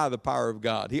can buy the power of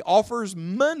God. He offers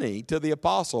money to the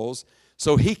apostles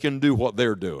so he can do what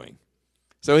they're doing,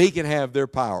 so he can have their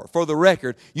power. For the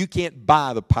record, you can't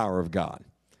buy the power of God.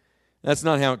 That's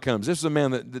not how it comes. This is a man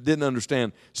that didn't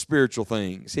understand spiritual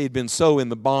things. He had been so in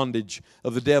the bondage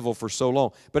of the devil for so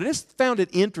long. But I just found it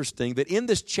interesting that in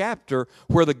this chapter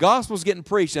where the gospel's getting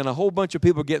preached and a whole bunch of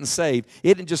people getting saved,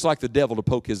 it isn't just like the devil to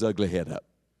poke his ugly head up.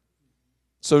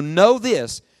 So know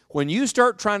this, when you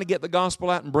start trying to get the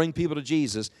gospel out and bring people to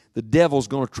Jesus, the devil's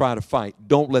going to try to fight.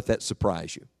 Don't let that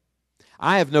surprise you.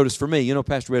 I have noticed for me,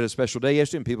 Pastor, we had a special day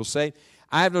yesterday and people say,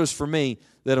 I have noticed for me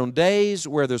that on days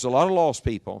where there's a lot of lost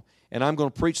people and I'm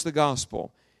going to preach the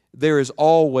gospel, there is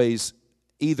always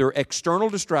either external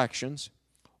distractions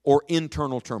or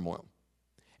internal turmoil.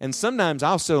 And sometimes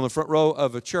I'll sit on the front row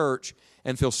of a church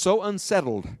and feel so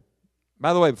unsettled.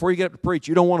 By the way, before you get up to preach,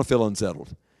 you don't want to feel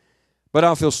unsettled. But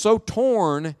I'll feel so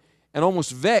torn and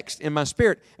almost vexed in my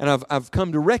spirit. And I've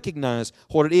come to recognize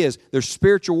what it is. There's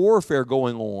spiritual warfare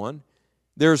going on.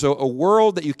 There's a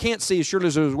world that you can't see as surely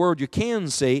as there's a world you can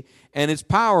see, and it's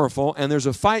powerful, and there's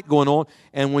a fight going on.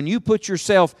 And when you put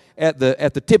yourself at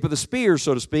the tip of the spear,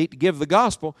 so to speak, to give the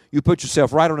gospel, you put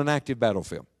yourself right on an active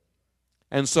battlefield.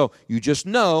 And so you just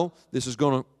know this is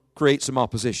going to create some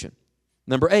opposition.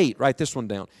 Number 8, write this one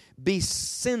down. Be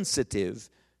sensitive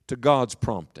to God's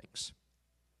promptings.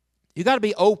 You got to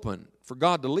be open for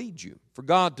God to lead you, for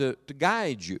God to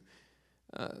guide you.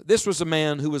 This was a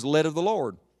man who was led of the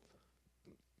Lord.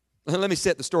 Let me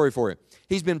set the story for you.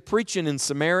 He's been preaching in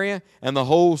Samaria, and the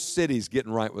whole city's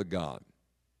getting right with God.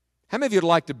 How many of you would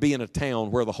like to be in a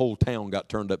town where the whole town got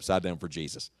turned upside down for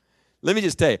Jesus? Let me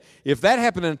just tell you, if that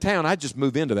happened in a town, I'd just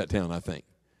move into that town, I think.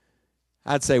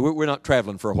 I'd say, we're not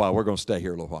traveling for a while. We're going to stay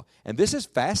here a little while. And this is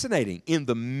fascinating. In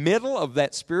the middle of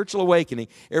that spiritual awakening,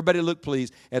 everybody look, please,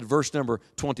 at verse number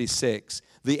 26.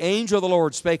 The angel of the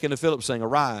Lord spake unto Philip, saying,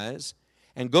 Arise,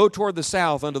 and go toward the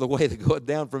south unto the way that goeth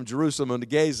down from Jerusalem unto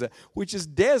Gaza, which is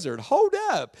desert. Hold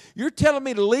up. You're telling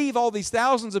me to leave all these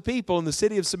thousands of people in the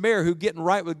city of Samaria who are getting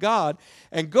right with God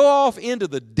and go off into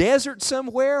the desert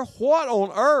somewhere? What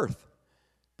on earth?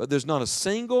 But there's not a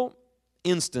single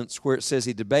instance where it says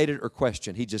he debated or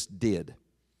questioned. He just did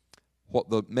what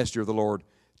the messenger of the Lord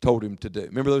told him to do.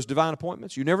 Remember those divine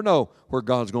appointments? You never know where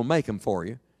God's going to make them for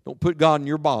you. Don't put God in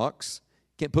your box.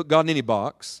 Can't put God in any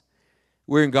box.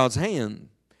 We're in God's hand.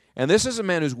 And this is a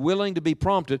man who's willing to be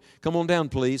prompted. Come on down,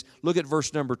 please. Look at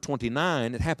verse number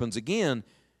 29. It happens again.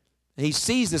 He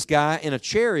sees this guy in a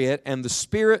chariot, and the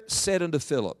Spirit said unto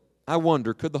Philip, I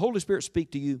wonder, could the Holy Spirit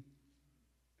speak to you?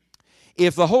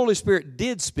 If the Holy Spirit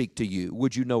did speak to you,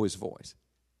 would you know His voice?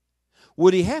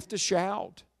 Would He have to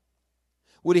shout?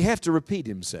 Would He have to repeat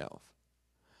Himself?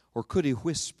 Or could He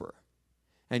whisper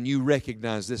and you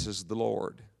recognize this is the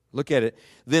Lord? Look at it.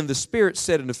 Then the Spirit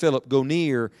said unto Philip, Go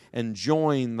near and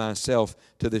join thyself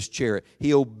to this chariot.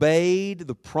 He obeyed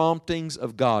the promptings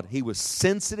of God. He was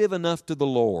sensitive enough to the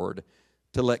Lord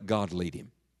to let God lead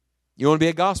him. You want to be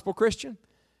a gospel Christian?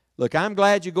 Look, I'm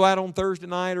glad you go out on Thursday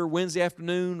night or Wednesday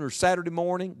afternoon or Saturday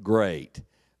morning. Great.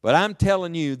 But I'm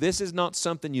telling you, this is not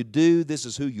something you do. This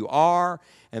is who you are.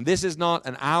 And this is not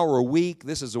an hour a week.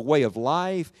 This is a way of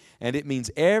life. And it means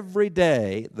every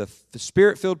day the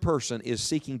Spirit-filled person is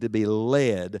seeking to be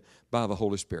led by the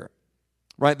Holy Spirit.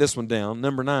 Write this one down.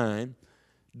 Number 9,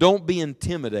 don't be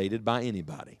intimidated by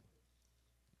anybody.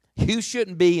 You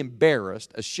shouldn't be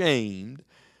embarrassed, ashamed,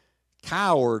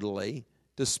 cowardly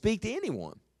to speak to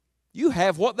anyone. You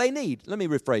have what they need. Let me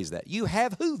rephrase that. You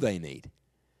have who they need.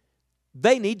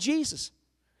 They need Jesus.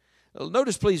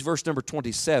 Notice, please, verse number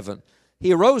 27.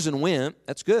 He arose and went,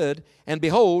 that's good, and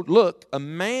behold, look, a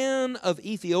man of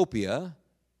Ethiopia.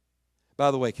 By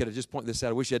the way, could I just point this out?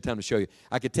 I wish I had time to show you.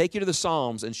 I could take you to the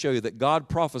Psalms and show you that God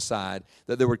prophesied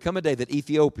that there would come a day that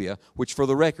Ethiopia, which for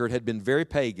the record had been very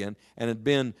pagan and had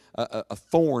been a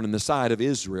thorn in the side of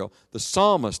Israel, the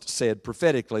psalmist said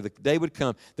prophetically the day would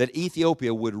come that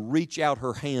Ethiopia would reach out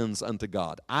her hands unto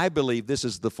God. I believe this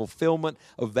is the fulfillment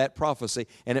of that prophecy,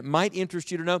 and it might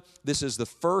interest you to know this is the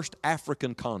first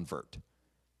African convert.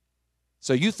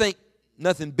 So you think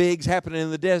nothing big's happening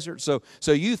in the desert. So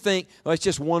you think, well, it's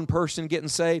just one person getting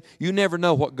saved. You never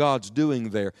know what God's doing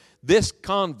there. This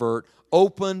convert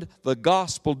opened the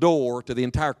gospel door to the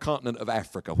entire continent of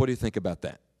Africa. What do you think about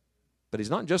that? But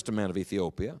he's not just a man of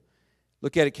Ethiopia.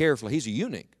 Look at it carefully. He's a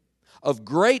eunuch of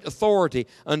great authority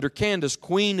under Candace,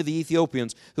 queen of the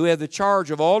Ethiopians, who had the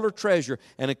charge of all her treasure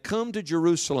and had come to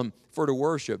Jerusalem for to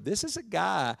worship. This is a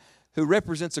guy who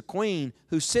represents a queen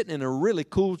who's sitting in a really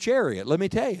cool chariot, let me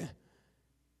tell you.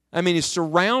 I mean, he's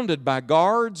surrounded by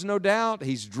guards, no doubt.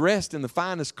 He's dressed in the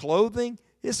finest clothing.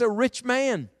 It's a rich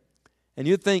man. And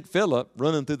you'd think Philip,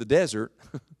 running through the desert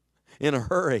in a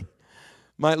hurry,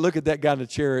 might look at that guy in the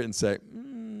chariot and say,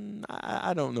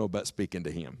 I don't know about speaking to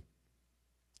him.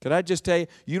 Could I just tell you,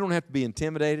 you don't have to be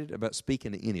intimidated about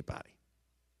speaking to anybody.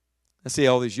 I see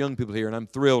all these young people here, and I'm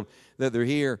thrilled that they're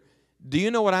here. Do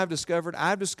you know what I've discovered?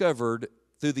 I've discovered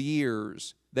through the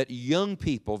years that young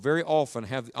people very often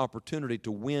have the opportunity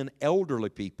to win elderly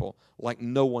people like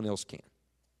no one else can.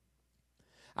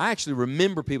 I actually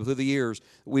remember people through the years,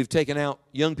 we've taken out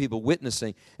young people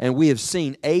witnessing, and we have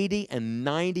seen 80 and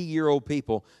 90-year-old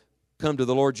people come to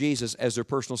the Lord Jesus as their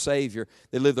personal Savior.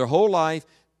 They live their whole life.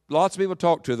 Lots of people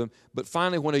talk to them, but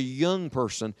finally when a young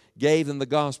person gave them the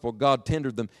gospel, God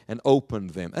tendered them and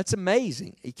opened them. That's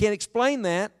amazing. You can't explain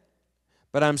that.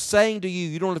 But I'm saying to you,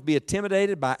 you don't have to be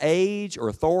intimidated by age or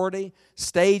authority,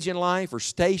 stage in life or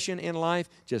station in life.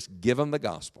 Just give them the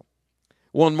gospel.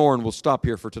 One more and we'll stop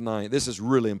here for tonight. This is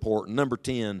really important. Number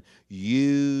 10,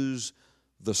 use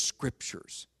the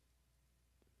Scriptures.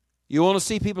 You want to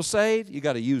see people saved? You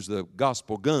got to use the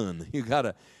gospel gun. You got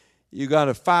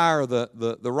to fire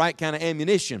the right kind of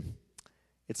ammunition.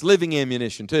 It's living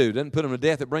ammunition too. It doesn't put them to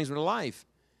death, it brings them to life.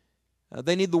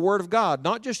 They need the Word of God,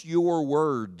 not just your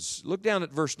words. Look down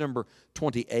at verse number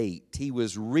 28. He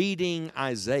was reading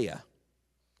Isaiah.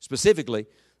 Specifically,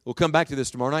 we'll come back to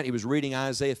this tomorrow night. He was reading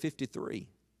Isaiah 53.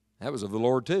 That was of the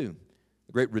Lord too.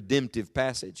 A great redemptive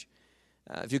passage.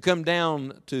 If you come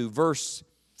down to verse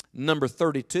number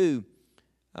 32,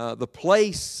 the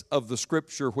place of the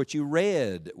Scripture which you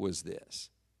read was this.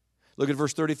 Look at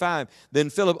verse 35. Then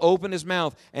Philip opened his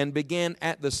mouth and began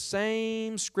at the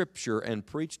same Scripture and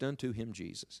preached unto him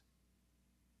Jesus.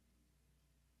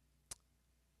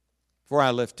 Before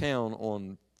I left town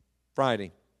on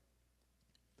Friday,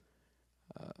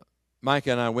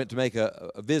 Micah and I went to make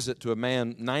a visit to a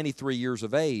man 93 years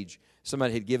of age.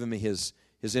 Somebody had given me his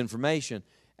information.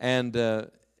 And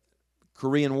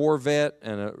Korean war vet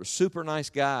and a super nice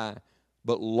guy,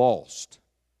 but lost.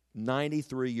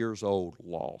 93 years old,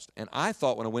 lost. And I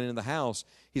thought when I went into the house,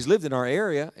 he's lived in our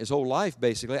area his whole life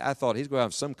basically. I thought he's going to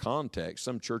have some context,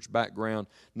 some church background,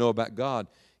 know about God.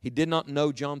 He did not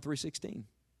know John 3:16.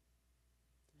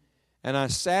 And I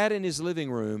sat in his living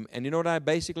room, and you know what I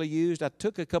basically used? I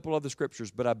took a couple of the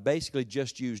scriptures, but I basically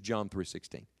just used John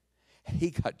 3:16.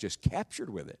 He got just captured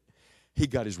with it. He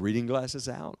got his reading glasses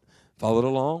out, followed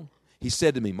along. He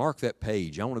said to me, "Mark that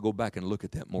page. I want to go back and look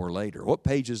at that more later." What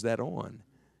page is that on?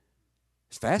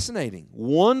 It's fascinating.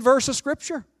 One verse of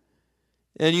Scripture.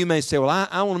 And you may say, well,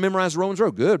 I want to memorize the Romans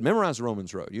Road. Good, memorize the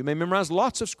Romans Road. You may memorize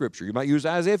lots of Scripture. You might use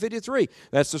Isaiah 53.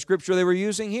 That's the Scripture they were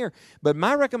using here. But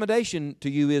my recommendation to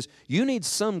you is you need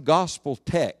some gospel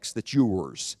text that's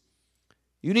yours.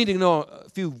 You need to know a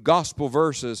few gospel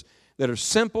verses that are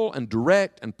simple and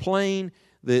direct and plain,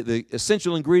 the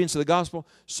essential ingredients of the gospel,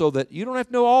 so that you don't have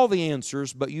to know all the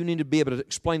answers, but you need to be able to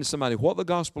explain to somebody what the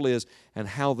gospel is and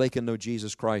how they can know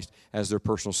Jesus Christ as their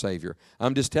personal Savior.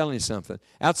 I'm just telling you something.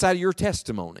 Outside of your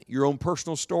testimony, your own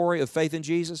personal story of faith in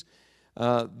Jesus,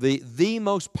 the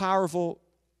most powerful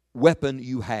weapon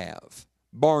you have,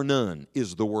 bar none,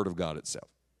 is the Word of God itself.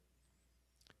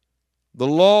 The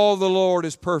law of the Lord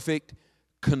is perfect,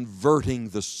 converting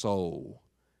the soul.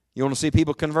 You want to see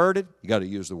people converted? You got to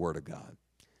use the Word of God.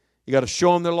 You got to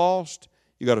show them they're lost.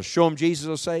 You got to show them Jesus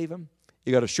will save them.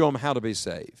 You got to show them how to be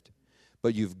saved.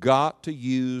 But you've got to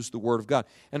use the Word of God.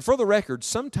 And for the record,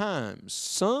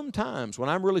 sometimes when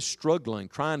I'm really struggling,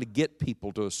 trying to get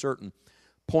people to a certain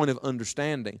point of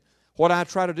understanding, what I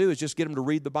try to do is just get them to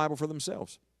read the Bible for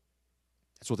themselves.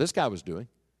 That's what this guy was doing.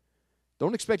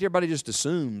 Don't expect everybody just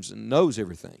assumes and knows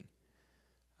everything.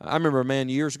 I remember a man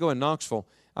years ago in Knoxville.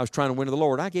 I was trying to win to the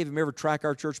Lord. I gave him every tract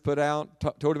our church put out,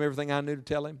 told him everything I knew to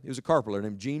tell him. He was a carpenter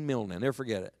named Gene Milne. I'll never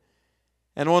forget it.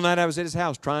 And one night I was at his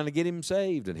house trying to get him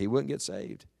saved, and he wouldn't get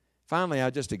saved. Finally, I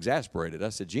just exasperated. I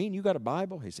said, "Gene, you got a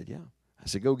Bible?" He said, "Yeah." I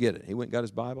said, "Go get it." He went and got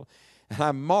his Bible. And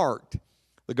I marked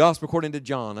the Gospel according to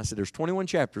John. I said, "There's 21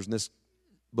 chapters in this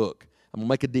book. I'm going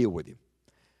to make a deal with you.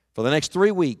 For the next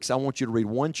 3 weeks, I want you to read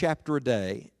one chapter a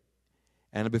day.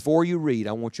 And before you read,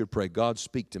 I want you to pray, God,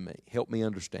 speak to me. Help me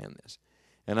understand this."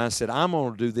 And I said, "I'm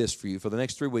going to do this for you. For the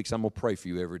next 3 weeks, I'm going to pray for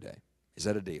you every day. Is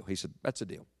that a deal?" He said, "That's a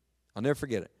deal." I'll never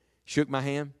forget it. Shook my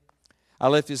hand. I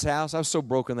left his house. I was so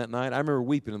broken that night. I remember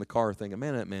weeping in the car thinking,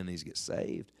 man, that man needs to get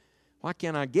saved. Why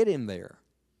can't I get him there?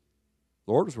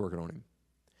 The Lord was working on him.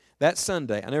 That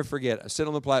Sunday, I'll never forget, I sit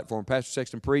on the platform. Pastor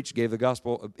Sexton preached, gave the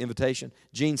gospel invitation.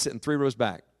 Gene sitting 3 rows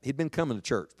back. He'd been coming to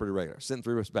church pretty regular, sitting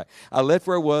 3 rows back. I left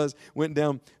where I was, went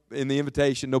down in the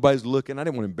invitation. Nobody's looking. I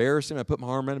didn't want to embarrass him. I put my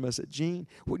arm around him. I said, "Gene,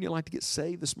 wouldn't you like to get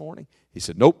saved this morning?" He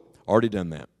said, "Nope, already done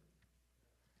that."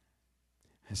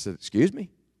 I said, "Excuse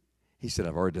me?" He said,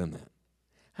 "I've already done that."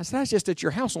 I said, "I was just at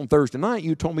your house on Thursday night.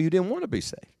 You told me you didn't want to be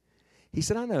saved." He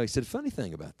said, "I know." He said, "Funny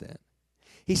thing about that."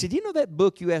 He said, "You know that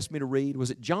book you asked me to read? Was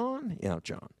it John?" "Yeah,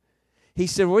 John." He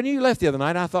said, "When you left the other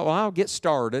night, I thought, well, I'll get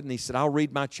started." And he said, "I'll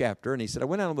read my chapter." And he said, "I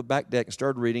went out on the back deck and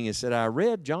started reading." He said, "I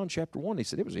read John chapter 1. He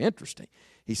said, "It was interesting."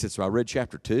 He said, "So I read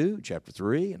chapter 2, chapter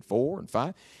 3, and 4, and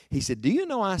 5. He said, "Do you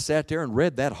know I sat there and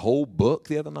read that whole book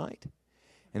the other night?"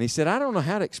 And he said, "I don't know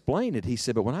how to explain it." He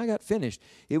said, "But when I got finished,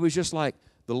 it was just like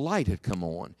the light had come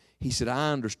on." He said,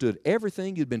 "I understood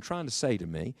everything you'd been trying to say to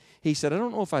me." He said, "I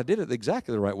don't know if I did it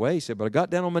exactly the right way." He said, "But I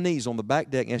got down on my knees on the back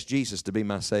deck and asked Jesus to be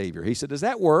my Savior." He said, "Does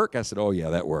that work?" I said, "Oh,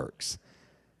 yeah, that works."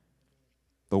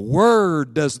 The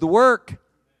Word does the work.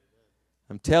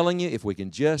 I'm telling you, if we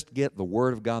can just get the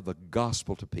Word of God, the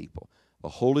gospel to people, the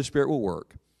Holy Spirit will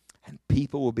work, and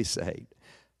people will be saved.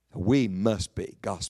 We must be gospel